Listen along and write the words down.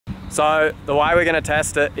So the way we're gonna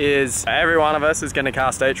test it is every one of us is gonna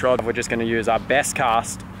cast each rod. We're just gonna use our best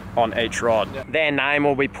cast on each rod. Yep. Their name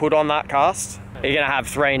will be put on that cast. You're gonna have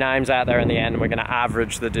 3 names out there in the end. We're gonna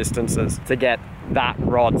average the distances to get that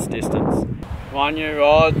rod's distance. One new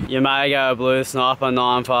rod, Yamaga Blue Sniper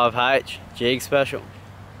 95H, jig special.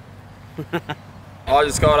 I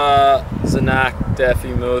just got a Zenaq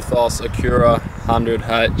Defi Muthos Accura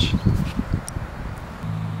 100H.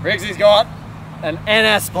 Riggsy's got an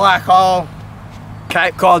NS Black Hole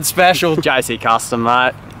Cape Cod Special. JC Custom,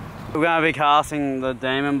 mate. We're going to be casting the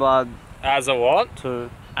Demon Blood. As a what?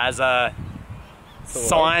 As a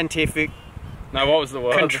scientific... No, what was the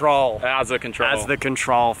word? Control. As a control. As the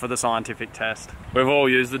control for the scientific test. We've all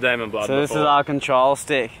used the Demon Blood So before. this is our control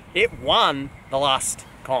stick. It won the last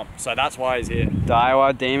comp, so that's why he's here.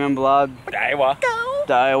 Daiwa Demon Blood. Daiwa.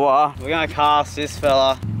 Daiwa. We're going to cast this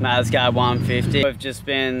fella, Mazgab 150. We've just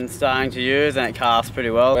been starting to use and it casts pretty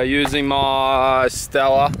well. We're using my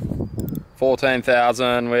Stella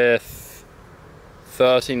 14,000 with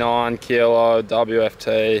 39 kilo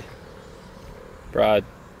WFT. Brad.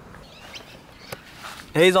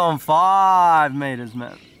 He's on 5 meters,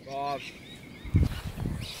 man. 5.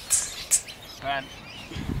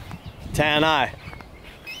 10,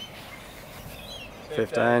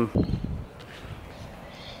 15.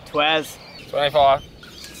 12. 25.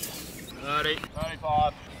 30.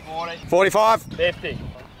 35. 40. 45. 50.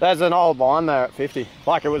 There's an old line there at 50.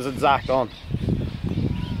 Like it was exact on.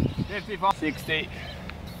 55. 60.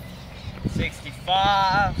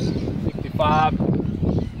 65. 65.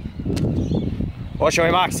 What should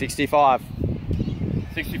we mark? 65.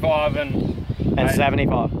 65 and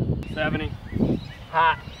 75. 70.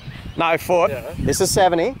 Hat. No, foot. Yeah. This is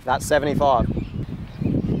 70. That's 75.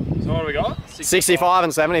 So what do we got? 65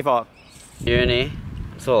 and 75. Uni.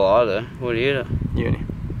 That's all I do. What do you do? Uni.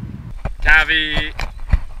 Cavi.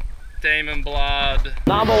 Demon Blood.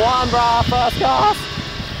 Number 1, brah. First cast.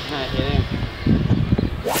 No, hit him.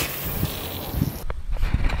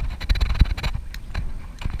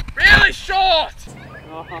 Really short!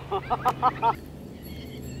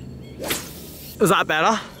 Was that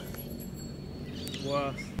better?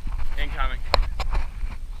 Worse. Incoming.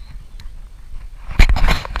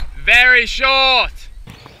 Very short!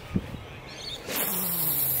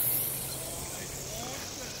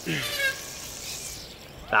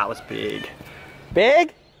 That was big.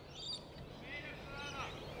 Big?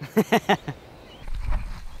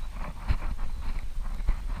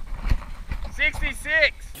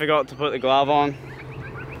 66! Forgot to put the glove on.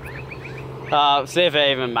 See if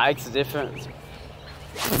it even makes a difference.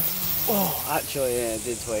 Oh, actually, yeah, it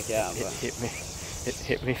did tweak out. It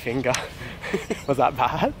hit me finger. Was that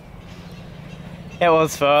bad? It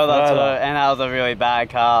was further too, and that was a really bad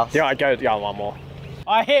cast. Yeah, go one more.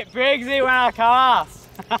 I hit Briggsy when I cast.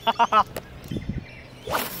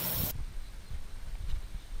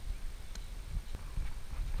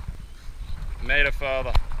 Meter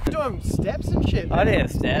further. Doing steps and shit. I did a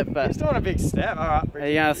step, but He's doing a big step. All right. are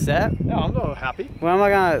you gonna step? Yeah, I'm not happy. Where am I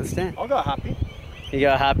gonna step? I'll go happy. You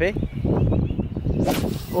go happy?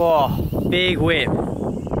 Oh, big whip.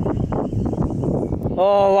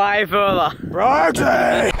 Oh, way further.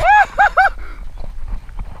 Rosie!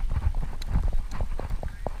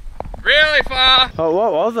 Really far! Oh,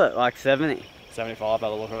 what was it? Like 70? 75 by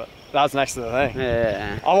the look of it. That was next to the thing.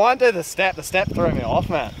 Yeah. I won't do the step. The step threw me off,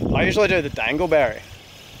 man. I usually do the dangleberry.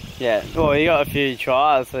 Yeah. Well, you got a few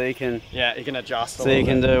tries, so you can. Yeah, you can adjust. So you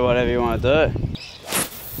can do whatever you want to do.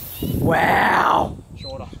 Wow.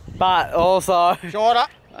 Shorter. But also, Shorter.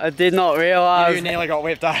 I did not realise You nearly got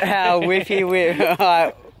whipped over. how whippy whip.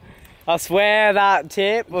 Like, I swear that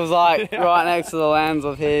tip was like right next to the lens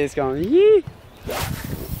of his going, yee.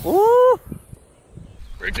 Woo.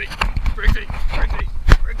 Briggsy! Briggsy! Briggsy!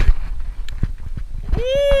 Briggsy!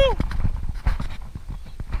 Woo!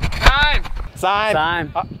 Time! Same.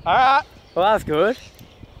 Same. Alright. Well, that's good.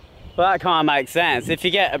 Well, that kind of makes sense. If you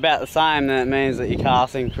get about the same, then it means that you're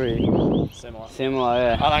casting pretty similar,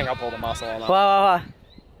 yeah. I think I pulled a muscle on that. Whoa.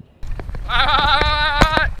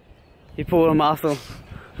 You pulled a muscle.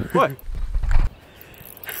 What?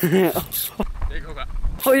 Big hooker.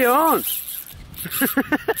 Oh, you're on.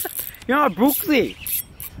 You're on Brooksy.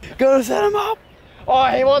 Gotta set him up. Oh,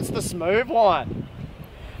 he wants the smooth one.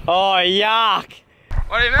 Oh, yuck.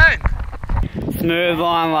 What do you mean? Smooth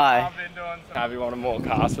line lay. I've been doing some... Have you wanted more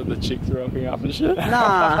casts with the chicks rocking up and shit?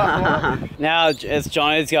 Nah. Now it's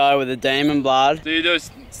Johnny's go with the Demon Blood. Do you do a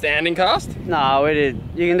standing cast? No, we did.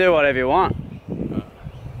 You can do whatever you want.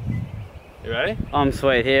 You ready? I'm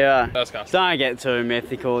sweet hero. First cast. Don't get too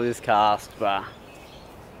mythical this cast, but.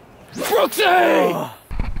 Brooksy! Oh.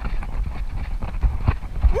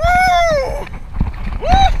 Woo!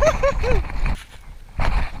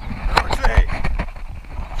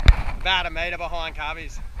 about a metre behind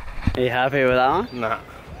Cubbies. Are you happy with that one? Nah.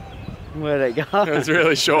 Where'd it go? It was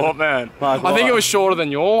really short, man. Like I think it what? was shorter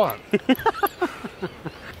than your one.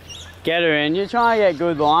 Get her in. You're trying to get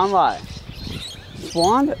good line, like. Just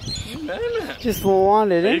wind it. Man. Just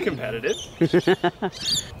wind it Are in. you competitive?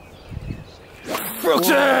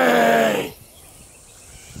 Brooksy!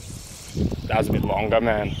 That was a bit longer,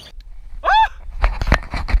 man.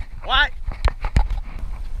 Wait.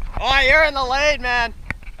 Oh, you're in the lead, man.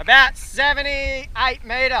 About 78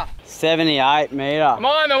 metre. 78 metre. Am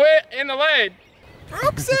I in the lead?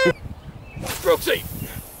 Brooksy! Brooksy!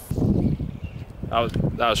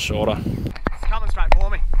 That was shorter. It's coming straight for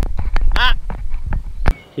me. Nah.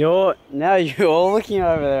 You're looking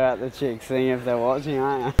over there at the chicks, seeing if they're watching,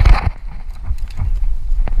 aren't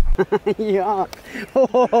you? You are.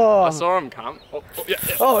 Oh. I saw him come. Oh, yeah.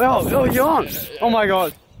 Oh, you're on. Oh my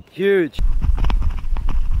god. Huge.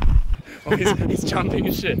 Oh, he's jumping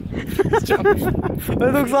and shit. He's jumping. It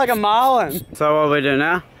looks like a marlin. So what do we do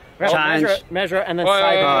now? Change. Measure it and then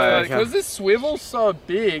Because okay. this swivel's so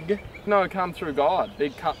big. No, come through God.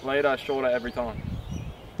 Big cut later, shorter every time.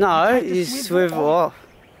 No, you swivel off.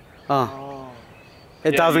 Oh.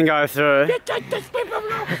 It doesn't go through.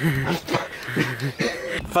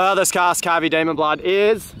 Furthest cast Daiwa Demon Blood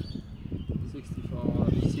is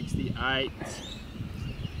 65, 68.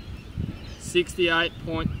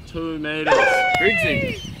 68.2 metres.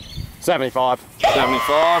 Briggsy. 75.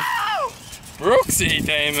 75. Brooksy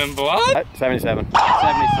Demon Blood. 77.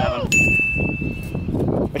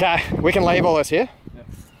 77. Okay, we can leave all this here.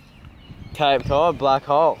 Cape Cod, black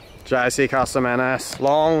hole. JC Custom NS,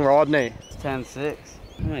 long Rodney. It's 10.6.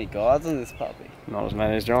 How many guides on this puppy? Not as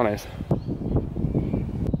many as Johnny's.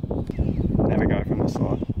 Never go from this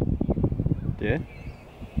side. Do you?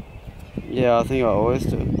 Yeah, I think I always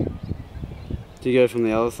do. Do you go from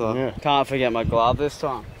the other side? Yeah. Can't forget my glove this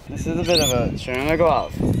time. This is a bit of a tuna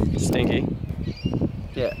glove. Stinky.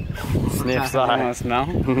 Yeah. Sniffs You that. want to smell?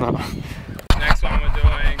 No. Next one we're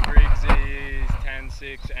doing Briggsy's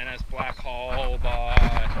 10.6 NS Black Hole by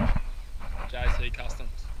JC Customs.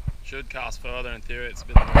 Should cast further in theory, it's a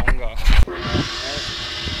bit longer.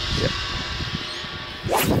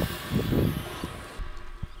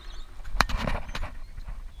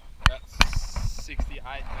 That's 68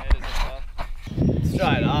 metres or so.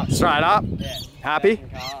 Straight up. Straight up. Yeah. Happy?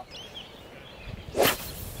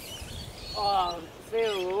 Oh, see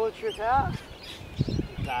a little trip out?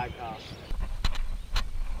 Bad cast.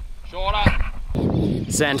 Shorter.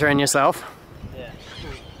 Centering yourself. Yeah.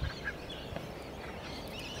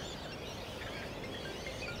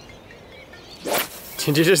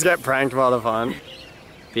 Did you just get pranked by the phone?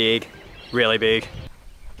 Big. Really big.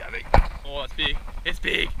 Gabby. Oh, it's big. It's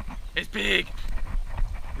big. It's big.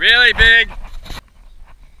 Really big.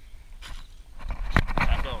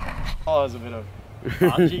 Oh, there's a bit of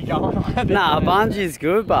bungee going on. Nah, bungee's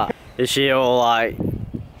good, but is she all like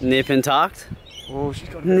nip and tucked? Oh, she's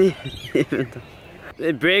got Nip and tucked.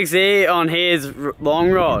 Briggsy on his long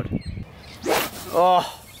rod.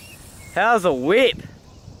 Oh, how's a whip?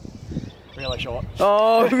 really short.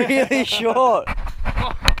 Oh, really short.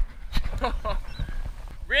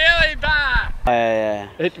 Really bad. Yeah,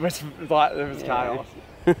 It was like, it was chaos.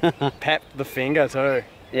 Pepped the finger too.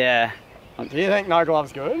 yeah. Do you think no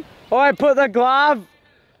glove's good? Alright, put the glove.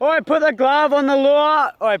 Alright, put the glove on the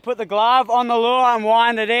lure. Alright, put the glove on the lure and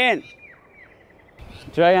wind it in. Do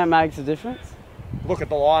you reckon it makes a difference? Look at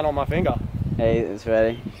the line on my finger. Hey, it's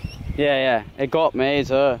ready. Yeah, it got me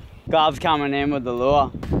too. Glove's coming in with the lure.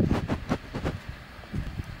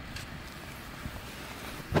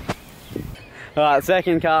 Alright,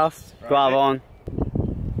 second cast, glove on.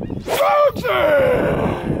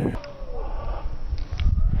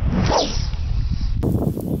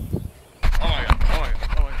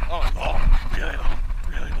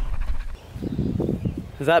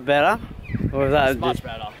 Is that better? Or is that Much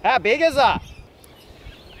better. How big is that?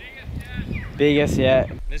 biggest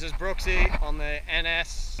yet? This is Brooksy on the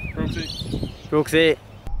NS. Brooksy. Brooksy.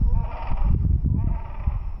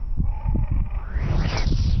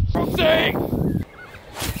 Brooksy.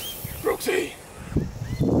 Brooksy.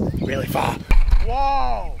 Really far.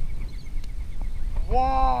 Whoa!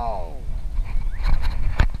 Whoa!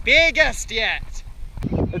 Biggest yet!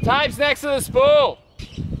 The tape's next to the spool.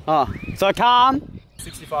 Oh, so calm.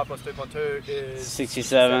 65 plus 2.2 is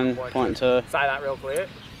 67.2. Say that real clear.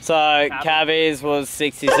 So Cavies was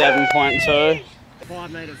 67.2.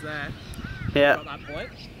 5 metres there. Yeah. Got that point.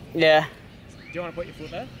 Yeah. Do you want to put your foot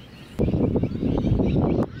there?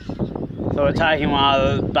 So we're taking one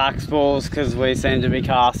of the back spools because we seem to be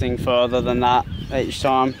casting further than that each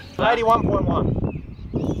time.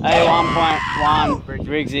 81.1. 81.1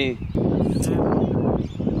 Briggsy.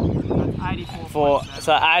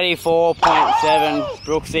 So 84.7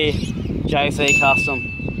 Brooksy JC Custom.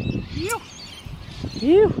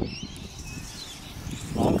 Ew.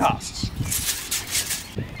 Long casts.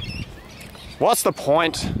 What's the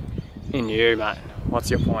point in you, mate? What's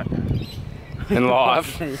your point in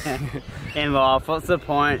life? In life, what's the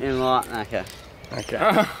point in life? Okay.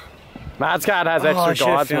 Okay. Matt's card has extra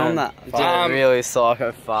guides, man. That. Did a really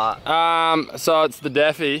psycho fart. So it's the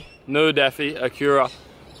Defi, new Defi, Accura,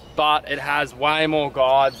 but it has way more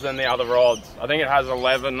guides than the other rods. I think it has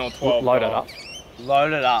 11 or 12 Load it guides. up.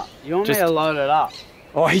 Load it up. You want me to load it up?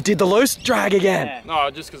 Oh, he did the loose drag again. Yeah.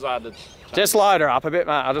 No, just because I had to. Just load her up a bit,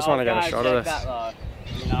 mate. I just want to get a shot of this. That, though,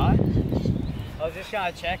 you know? I was just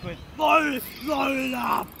going to check with... Load it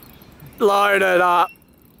up! Load it up.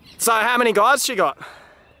 So how many guides she got?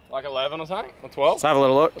 Like 11 or something? Or 12? Let's have a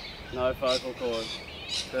little look. No focal cord.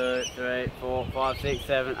 2, 3, 4, 5, 6,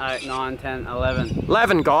 7, 8, 9, 10, 11.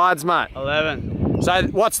 11 guides, mate. 11. So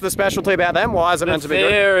what's the specialty about them? Why is it meant to be good? The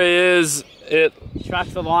theory is it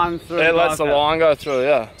Tracks the line through. It lets the line go through,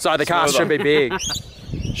 yeah. So the cast should be big.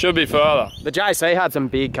 Should be further. The JC had some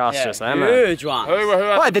big casts just then, mate. Huge ones. Who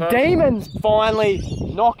had Wait, the Demon's finally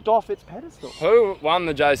knocked off its pedestal. Who won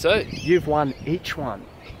the JC? You've won each one.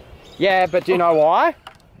 Yeah, but do you know why?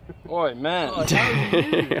 Oi, man.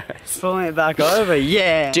 Pulling it back over,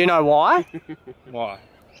 yeah. Do you know why? Why?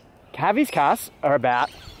 Cavi's casts are about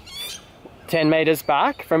 10 metres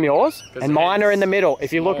back from yours, and mine are in the middle.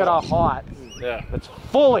 If you look at our height, Yeah. that's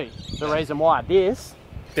fully the reason why. This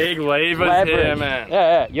Big levers leverage. here, man.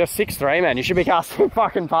 Yeah, you're 6'3", man. You should be casting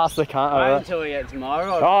fucking past the cunt. Wait until we get to my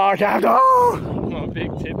rod. Oh, Captain! Oh! Oh, big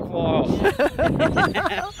tip fly.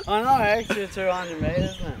 I know, extra 200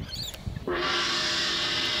 metres, man.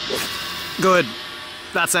 Good.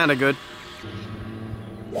 That sounded good.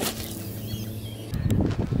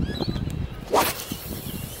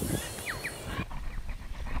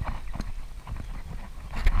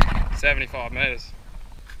 $75 meters.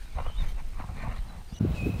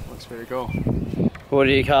 Looks pretty cool. What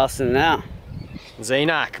are you casting now?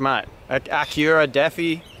 Zenaq, mate. Accura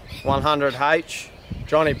Defi 100H.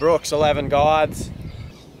 Johnny Brooks 11 guides.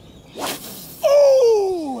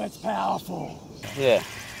 Ooh, it's powerful. Yeah.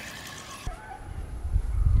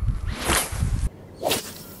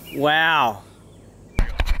 Wow.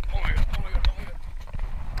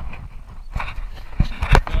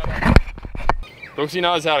 Brooksy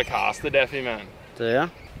knows how to cast the Defi, man. Do ya?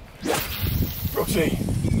 Brooksy.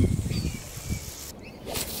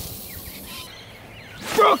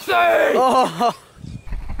 Brooksy! Oh!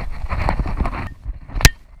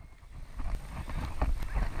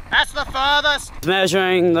 That's the furthest.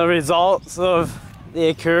 Measuring the results of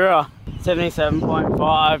the Accura.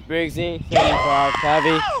 77.5 Briggsy, 75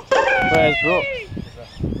 Cavi. Where's Brooks?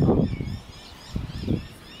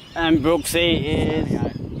 And Brooksy is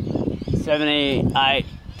 78.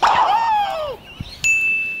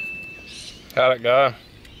 How'd it go?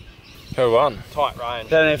 Who won? Tight range.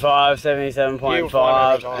 75,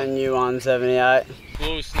 77.5, and you won 78.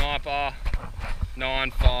 Blue Sniper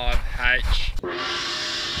 95H.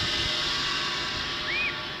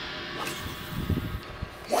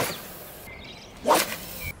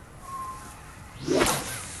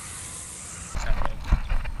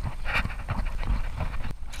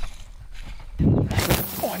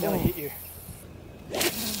 Oh, I nearly hit you.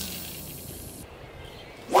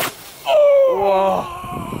 Whoa!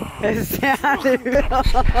 It sounded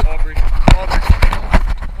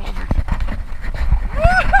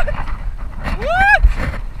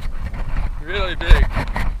Really big.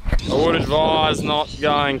 I would advise not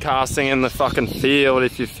going casting in the fucking field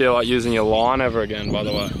if you feel like using your line ever again, by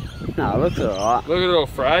the way. No, it looks alright. Look at it all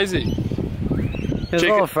Frazee. It was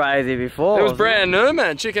all Frazee before. It was brand new,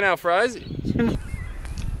 man. Chicken out Frazee.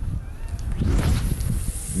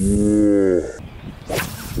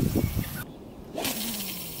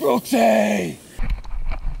 Brooksy!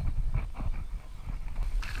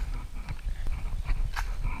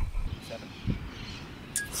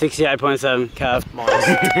 68.7 Cav. Minus.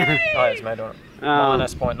 Oh, it's made on it.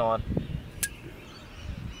 Minus 0.9.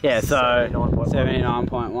 Yeah, so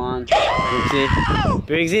 79.1 Briggsy.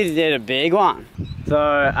 Briggsy did a big one. So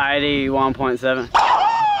 81.7.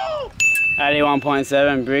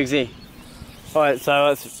 81.7 Briggsy. Alright, so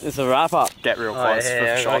it's a wrap up. Get real close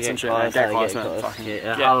for shots and shit, man. Get close, man. Fucking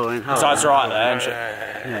Halloween. So it's right there and shit.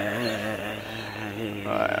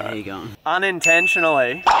 There you go.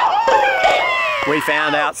 Unintentionally, we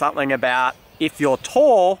found out something about if you're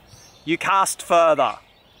tall, you cast further.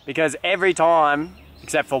 Because every time,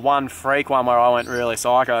 except for one freak one where I went really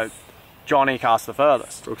psycho, Johnny casts the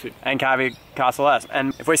furthest. Brooksy. And Cavi casts the less.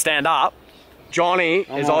 And if we stand up, Johnny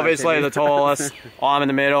is obviously the tallest, I'm in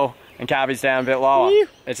the middle, and Cavi's down a bit lower.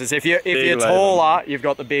 It's as if you're taller, you've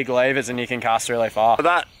got the big levers and you can cast really far. But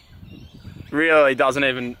that really doesn't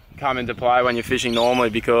even come into play when you're fishing normally,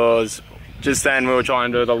 because just then we were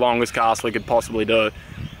trying to do the longest cast we could possibly do.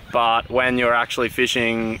 But when you're actually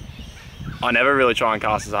fishing, I never really try and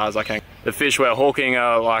cast as hard as I can. The fish we're hooking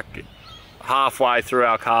are like halfway through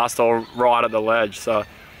our cast or right at the ledge, so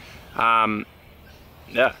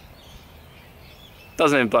yeah.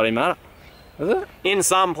 Doesn't even bloody matter, does it? In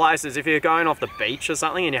some places, if you're going off the beach or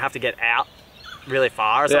something and you have to get out really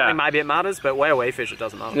far or something, maybe it matters, but where we fish, it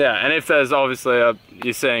doesn't matter. Yeah, and if there's obviously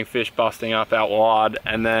you're seeing fish busting up out wide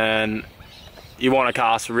and then you want to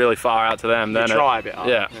cast really far out to them, then try a bit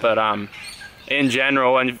harder. Yeah, but in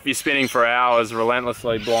general, and if you're spinning for hours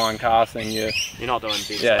relentlessly blind casting, you're not doing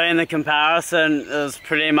big. Yeah. In the comparison, it was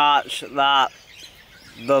pretty much that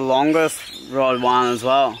the longest rod one as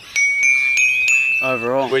well.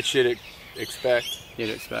 Overall. Which you'd expect.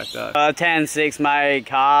 You'd expect that. 10-6 may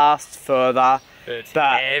cast further. It's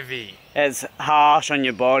but heavy. It's harsh on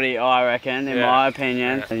your body, I reckon, in my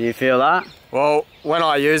opinion. Yeah. Do you feel that? Well, when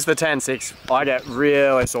I use the 10-6, I get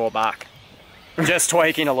really sore back. Just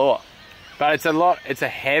tweaking a lure. But it's a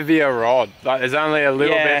heavier rod. Like, there's only a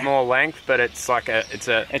little bit more length, but it's like it's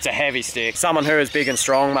a heavy stick. Someone who is big and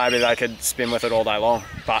strong, maybe they could spin with it all day long.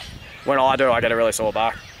 But when I do, I get a really sore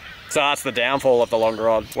back. So that's the downfall of the longer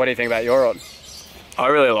rod. What do you think about your rod? I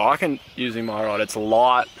really like using my rod. It's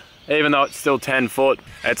light, even though it's still 10 foot.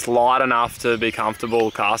 It's light enough to be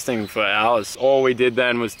comfortable casting for hours. All we did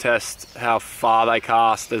then was test how far they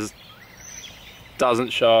cast. It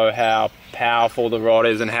doesn't show how powerful the rod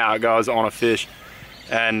is and how it goes on a fish.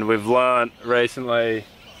 And we've learnt recently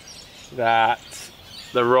that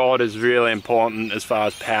the rod is really important as far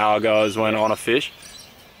as power goes when on a fish.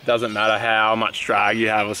 Doesn't matter how much drag you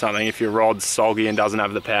have or something, if your rod's soggy and doesn't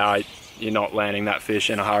have the power, you're not landing that fish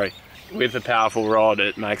in a hurry. With a powerful rod,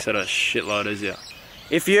 it makes it a shitload easier.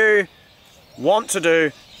 If you want to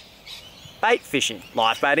do bait fishing,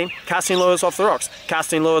 live baiting, casting lures off the rocks,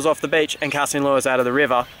 casting lures off the beach, and casting lures out of the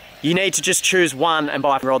river, you need to just choose one and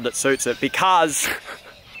buy a rod that suits it, because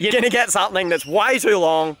you're gonna get something that's way too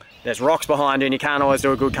long, there's rocks behind you, and you can't always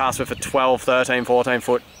do a good cast with a 12, 13, 14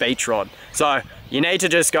 foot beach rod. So you need to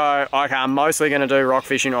just go, okay, I'm mostly gonna do rock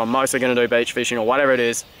fishing, or I'm mostly gonna do beach fishing, or whatever it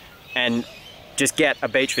is, and just get a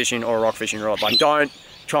beach fishing or a rock fishing rod. Like, don't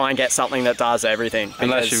try and get something that does everything.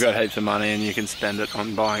 Unless you've got heaps of money and you can spend it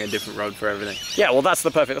on buying a different rod for everything. Yeah, well, that's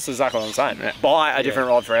exactly what I'm saying. Yeah. Buy a different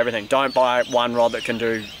rod for everything. Don't buy one rod that can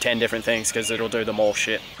do 10 different things, because it'll do them all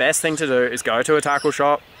shit. Best thing to do is go to a tackle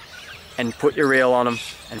shop and put your reel on them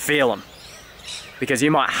and feel them. Because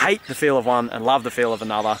you might hate the feel of one and love the feel of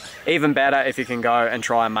another. Even better if you can go and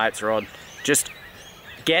try a mate's rod. Just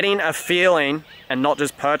getting a feeling and not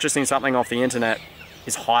just purchasing something off the internet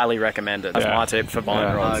is highly recommended. That's my tip for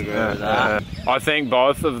buying rods. I agree with that. I think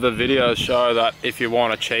both of the videos show that if you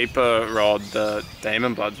want a cheaper rod, the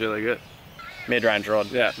Demon Blood's really good. Mid-range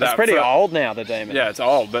rod. Yeah, that's pretty old now, the Demon. Yeah, it's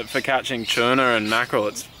old, but for catching tuna and mackerel,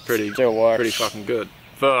 it's pretty fucking good.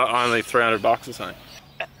 For only $300 or something.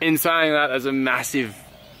 In saying that, there's a massive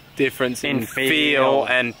difference in feel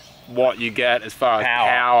and what you get as far as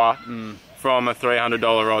power. From a $300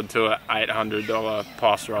 rod to an $800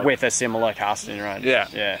 plus rod. With a similar casting range.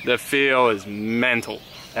 Yeah. The feel is mental.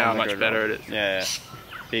 How much better it is. Yeah.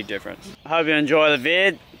 Big difference. Hope you enjoy the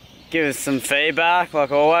vid. Give us some feedback, like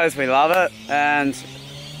always, we love it. And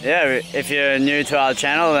yeah, if you're new to our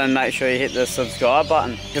channel, then make sure you hit the subscribe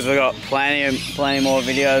button, because we've got plenty more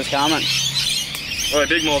videos coming. Alright,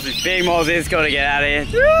 big Mozzie. Big Mozzie's got to get out of here.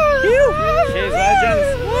 Cheers,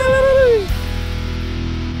 legends.